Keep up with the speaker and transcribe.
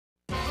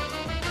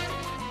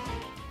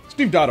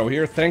Steve Dotto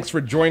here. Thanks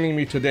for joining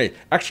me today.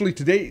 Actually,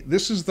 today,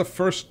 this is the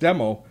first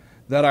demo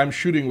that I'm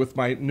shooting with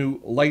my new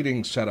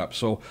lighting setup.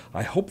 So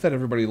I hope that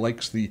everybody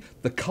likes the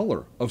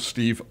color of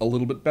Steve a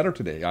little bit better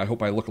today. I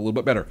hope I look a little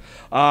bit better.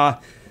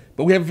 But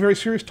we have a very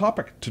serious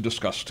topic to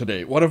discuss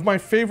today. One of my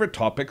favorite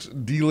topics,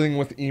 dealing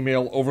with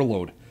email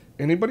overload.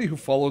 Anybody who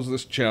follows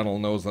this channel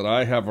knows that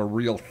I have a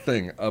real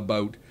thing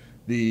about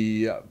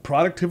the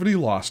productivity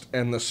lost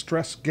and the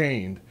stress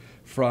gained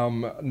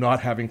from not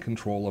having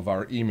control of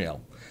our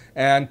email.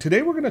 And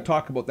today we're going to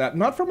talk about that,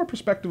 not from a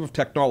perspective of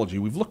technology.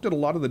 We've looked at a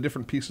lot of the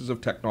different pieces of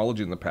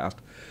technology in the past,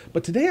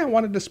 but today I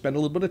wanted to spend a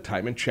little bit of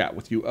time and chat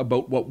with you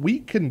about what we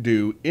can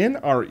do in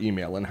our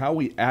email and how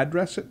we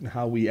address it and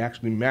how we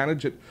actually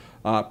manage it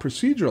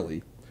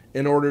procedurally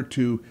in order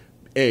to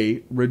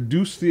A,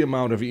 reduce the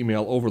amount of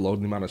email overload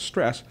and the amount of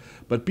stress,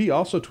 but B,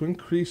 also to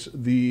increase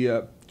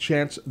the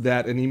chance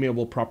that an email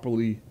will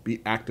properly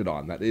be acted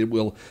on, that it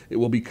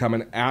will become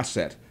an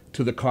asset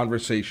to the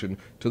conversation,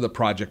 to the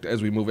project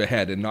as we move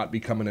ahead, and not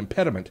become an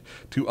impediment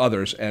to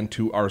others and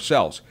to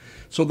ourselves.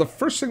 So the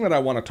first thing that I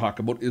want to talk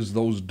about is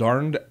those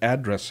darned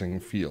addressing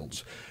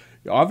fields.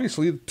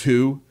 Obviously,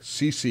 to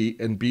CC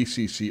and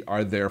BCC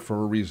are there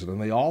for a reason, and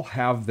they all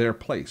have their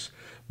place.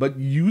 But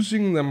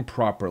using them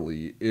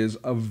properly is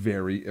a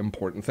very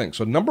important thing.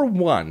 So number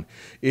one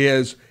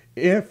is,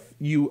 if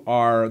you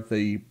are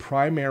the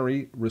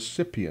primary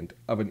recipient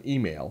of an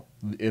email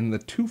in the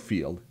to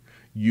field,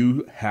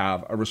 you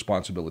have a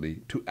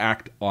responsibility to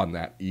act on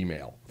that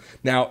email.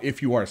 Now,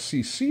 if you are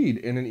CC'd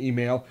in an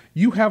email,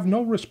 you have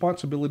no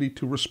responsibility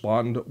to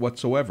respond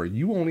whatsoever.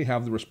 You only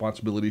have the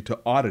responsibility to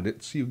audit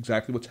it, see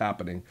exactly what's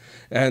happening,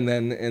 and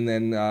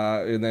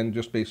then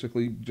just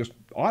basically just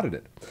audit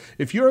it.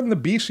 If you're in the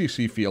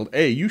BCC field,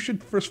 you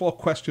should first of all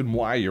question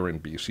why you're in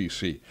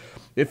BCC.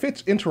 If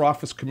it's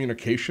interoffice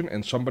communication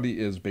and somebody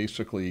is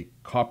basically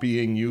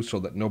copying you so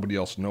that nobody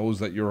else knows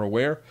that you're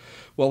aware,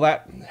 well,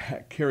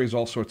 that carries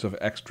all sorts of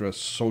extra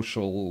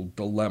social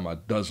dilemma,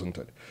 doesn't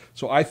it?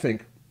 So I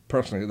think,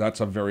 personally, that's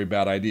a very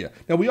bad idea.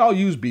 Now, we all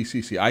use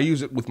BCC. I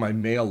use it with my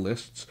mail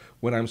lists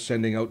when I'm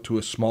sending out to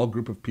a small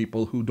group of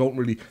people who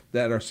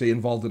that are, say,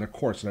 involved in a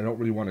course, and I don't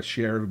really want to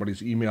share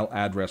everybody's email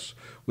address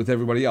with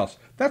everybody else.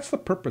 That's the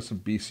purpose of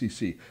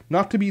BCC,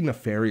 not to be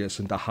nefarious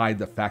and to hide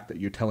the fact that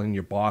you're telling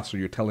your boss or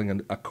you're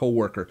telling a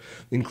coworker,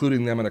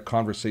 including them in a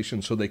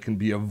conversation so they can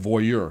be a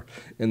voyeur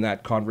in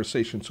that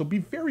conversation. So be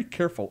very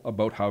careful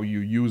about how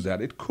you use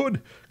that. It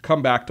could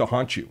come back to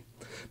haunt you.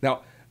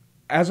 Now,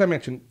 as I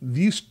mentioned,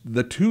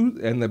 the to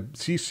and the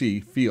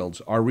CC fields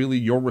are really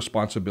your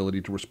responsibility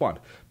to respond.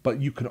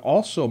 But you can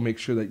also make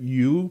sure that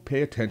you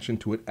pay attention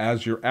to it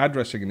as you're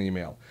addressing an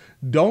email.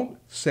 Don't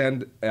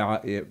send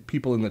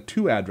people in the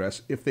to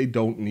address if they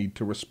don't need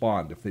to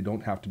respond, if they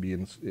don't have to be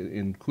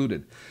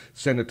included.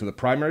 Send it to the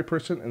primary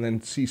person and then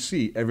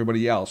CC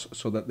everybody else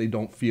so that they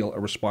don't feel a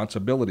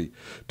responsibility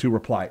to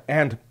reply.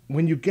 And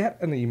when you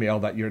get an email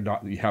that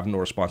you have no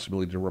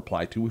responsibility to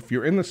reply to, if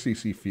you're in the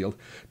CC field,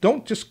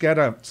 don't just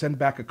send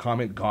back a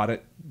comment, got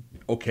it,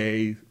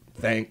 okay,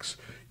 thanks.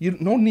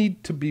 No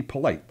need to be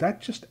polite. That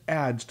just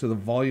adds to the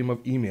volume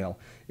of email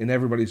in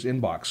everybody's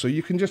inbox. So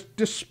you can just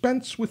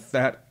dispense with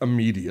that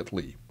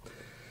immediately.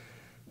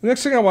 The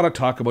next thing I want to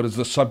talk about is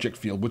the subject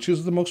field, which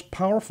is the most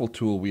powerful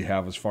tool we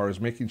have as far as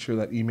making sure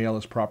that email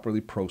is properly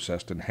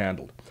processed and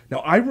handled. Now,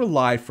 I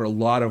rely for a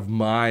lot of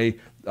my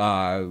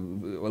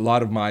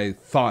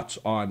thoughts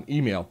on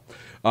email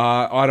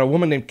on a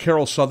woman named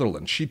Carol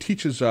Sutherland. She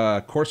teaches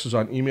courses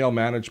on email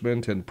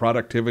management and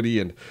productivity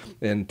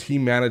and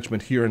team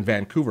management here in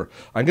Vancouver.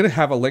 I'm going to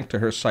have a link to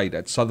her site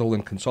at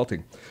Sutherland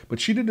Consulting. But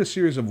she did a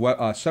series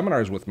of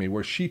seminars with me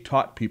where she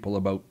taught people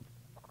about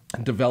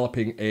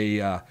developing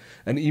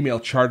an email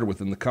charter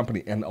within the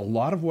company. And a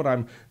lot of what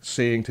I'm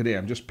saying today,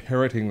 I'm just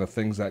parroting the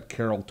things that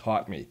Carol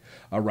taught me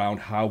around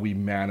how we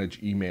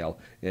manage email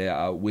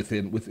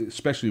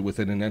especially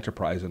within an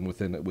enterprise and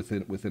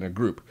within a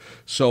group.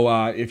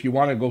 So if you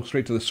want to go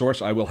straight to the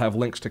source, I will have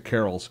links to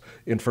Carol's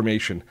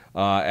information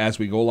as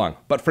we go along.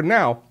 But for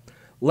now,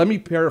 let me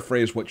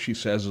paraphrase what she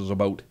says is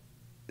about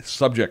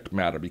subject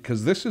matter,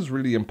 because this is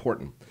really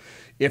important.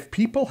 If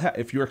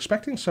you're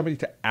expecting somebody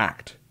to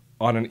act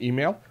on an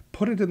email,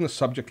 put it in the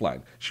subject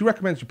line. She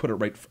recommends you put it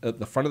right at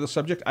the front of the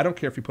subject. I don't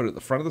care if you put it at the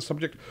front of the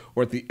subject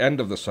or at the end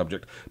of the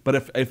subject. But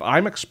if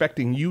I'm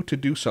expecting you to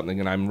do something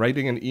and I'm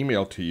writing an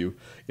email to you,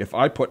 if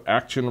I put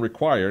action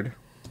required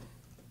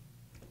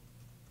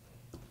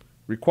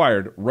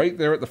right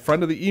there at the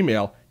front of the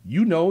email,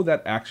 you know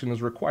that action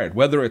is required,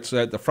 whether it's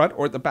at the front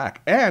or at the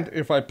back. And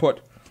if I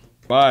put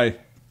by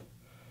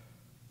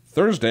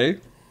Thursday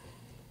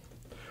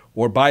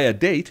or by a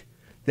date,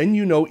 then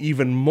you know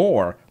even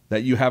more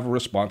that you have a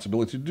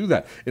responsibility to do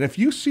that. And if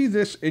you see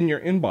this in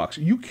your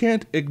inbox, you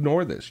can't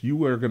ignore this.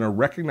 You are going to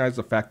recognize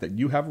the fact that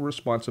you have a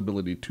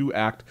responsibility to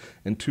act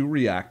and to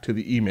react to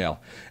the email.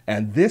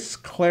 And this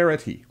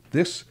clarity,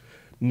 this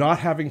not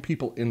having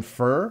people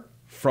infer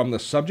from the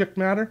subject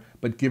matter,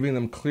 but giving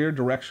them clear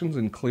directions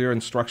and clear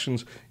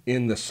instructions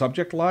in the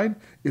subject line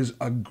is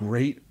a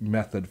great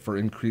method for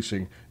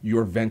increasing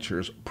your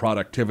venture's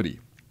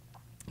productivity.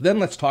 Then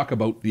let's talk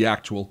about the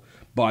actual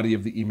body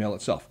of the email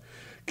itself.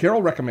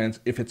 Carol recommends,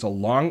 if it's a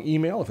long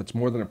email, if it's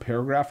more than a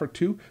paragraph or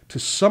two, to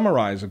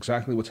summarize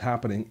exactly what's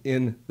happening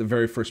in the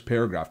very first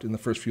paragraph, in the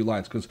first few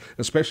lines, because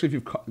especially if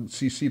you've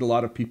CC'd a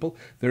lot of people,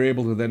 they're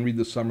able to then read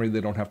the summary.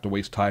 They don't have to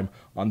waste time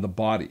on the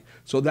body.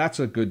 So that's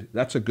a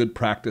good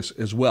practice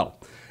as well.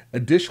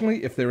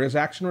 Additionally, if there is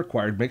action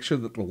required, make sure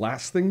that the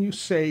last thing you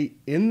say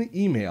in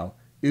the email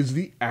is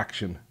the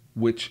action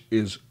which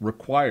is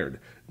required.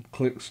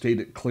 State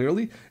it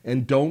clearly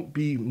and don't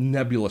be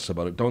nebulous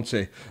about it. Don't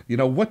say,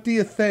 what do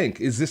you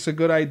think? Is this a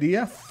good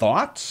idea?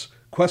 Thoughts?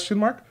 Question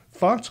mark.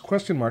 Thoughts?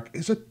 Question mark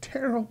is a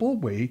terrible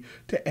way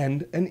to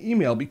end an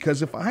email,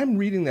 because if I'm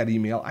reading that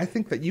email, I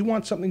think that you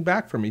want something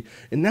back from me,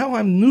 and now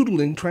I'm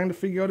noodling trying to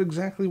figure out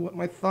exactly what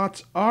my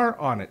thoughts are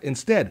on it.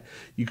 Instead,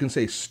 you can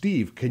say,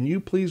 Steve, can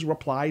you please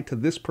reply to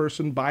this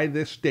person by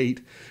this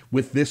date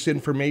with this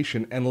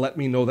information and let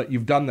me know that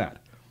you've done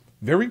that?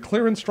 Very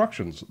clear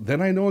instructions.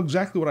 Then I know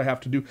exactly what I have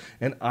to do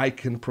and I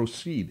can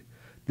proceed.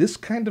 This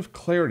kind of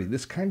clarity,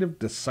 this kind of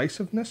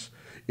decisiveness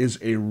is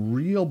a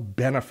real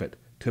benefit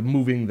to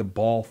moving the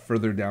ball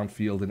further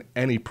downfield in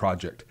any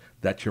project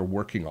that you're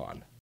working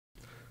on.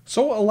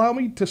 So allow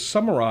me to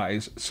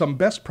summarize some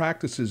best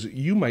practices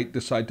you might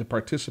decide to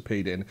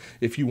participate in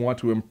if you want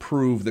to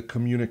improve the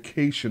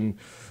communication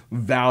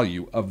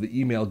value of the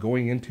email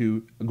going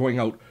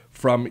out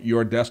from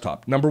your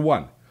desktop. Number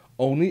one,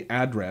 only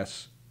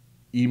address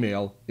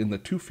email in the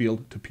to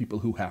field to people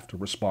who have to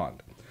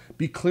respond.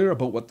 Be clear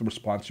about what the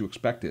response you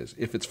expect is.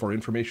 If it's for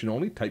information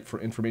only, type for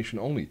information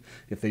only.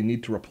 If they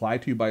need to reply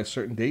to you by a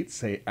certain date,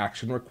 say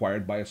action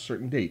required by a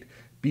certain date.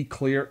 Be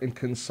clear and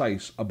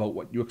concise about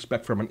what you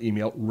expect from an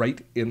email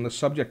right in the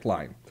subject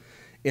line.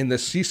 In the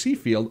CC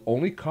field,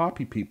 only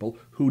copy people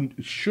who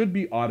should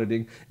be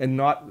auditing and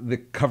not the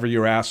cover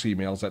your ass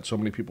emails that so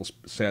many people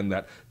send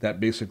that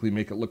basically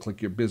make it look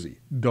like you're busy.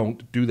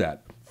 Don't do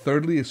that.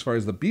 Thirdly, as far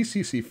as the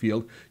BCC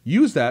field,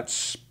 use that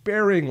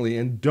sparingly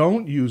and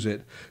don't use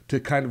it to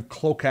kind of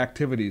cloak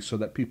activities so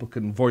that people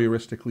can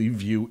voyeuristically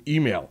view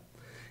email.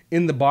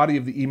 In the body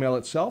of the email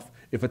itself,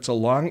 if it's a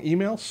long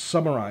email,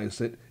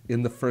 summarize it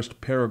in the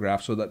first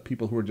paragraph so that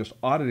people who are just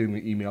auditing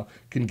the email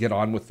can get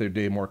on with their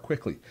day more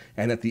quickly.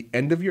 And at the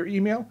end of your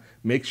email,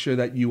 make sure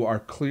that you are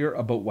clear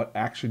about what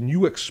action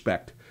you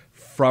expect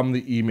from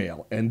the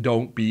email, and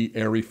don't be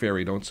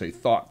airy-fairy. Don't say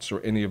thoughts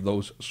or any of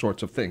those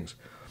sorts of things.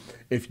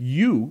 If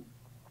you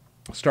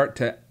start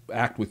to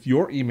act with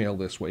your email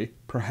this way,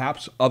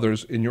 perhaps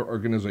others in your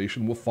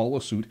organization will follow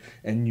suit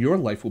and your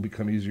life will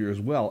become easier as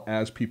well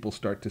as people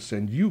start to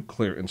send you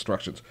clear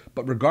instructions.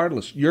 But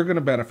regardless, you're going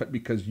to benefit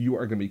because you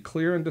are going to be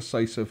clear and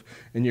decisive,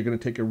 and you're going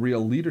to take a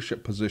real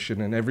leadership position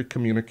in every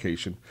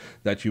communication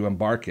that you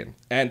embark in.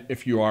 And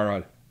if you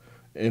are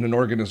in an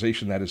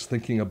organization that is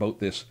thinking about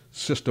this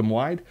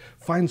system-wide,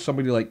 find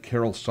somebody like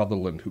Carol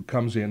Sutherland who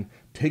comes in,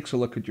 takes a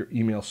look at your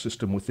email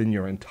system within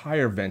your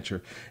entire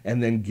venture,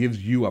 and then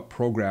gives you a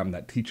program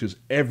that teaches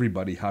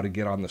everybody how to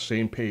get on the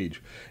same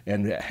page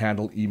and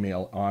handle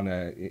email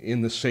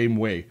in the same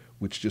way,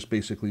 which just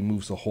basically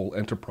moves the whole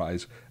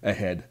enterprise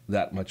ahead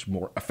that much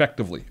more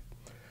effectively.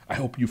 I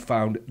hope you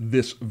found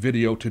this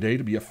video today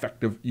to be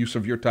effective use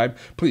of your time.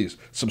 Please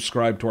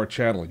subscribe to our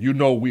channel. You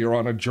know we are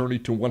on a journey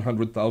to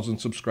 100,000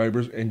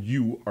 subscribers, and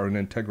you are an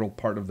integral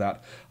part of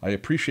that. I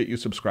appreciate you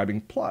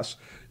subscribing. Plus,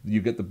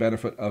 you get the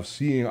benefit of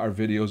seeing our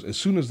videos as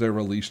soon as they're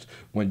released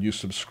when you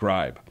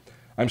subscribe.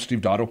 I'm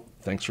Steve Dotto.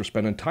 Thanks for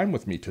spending time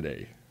with me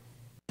today.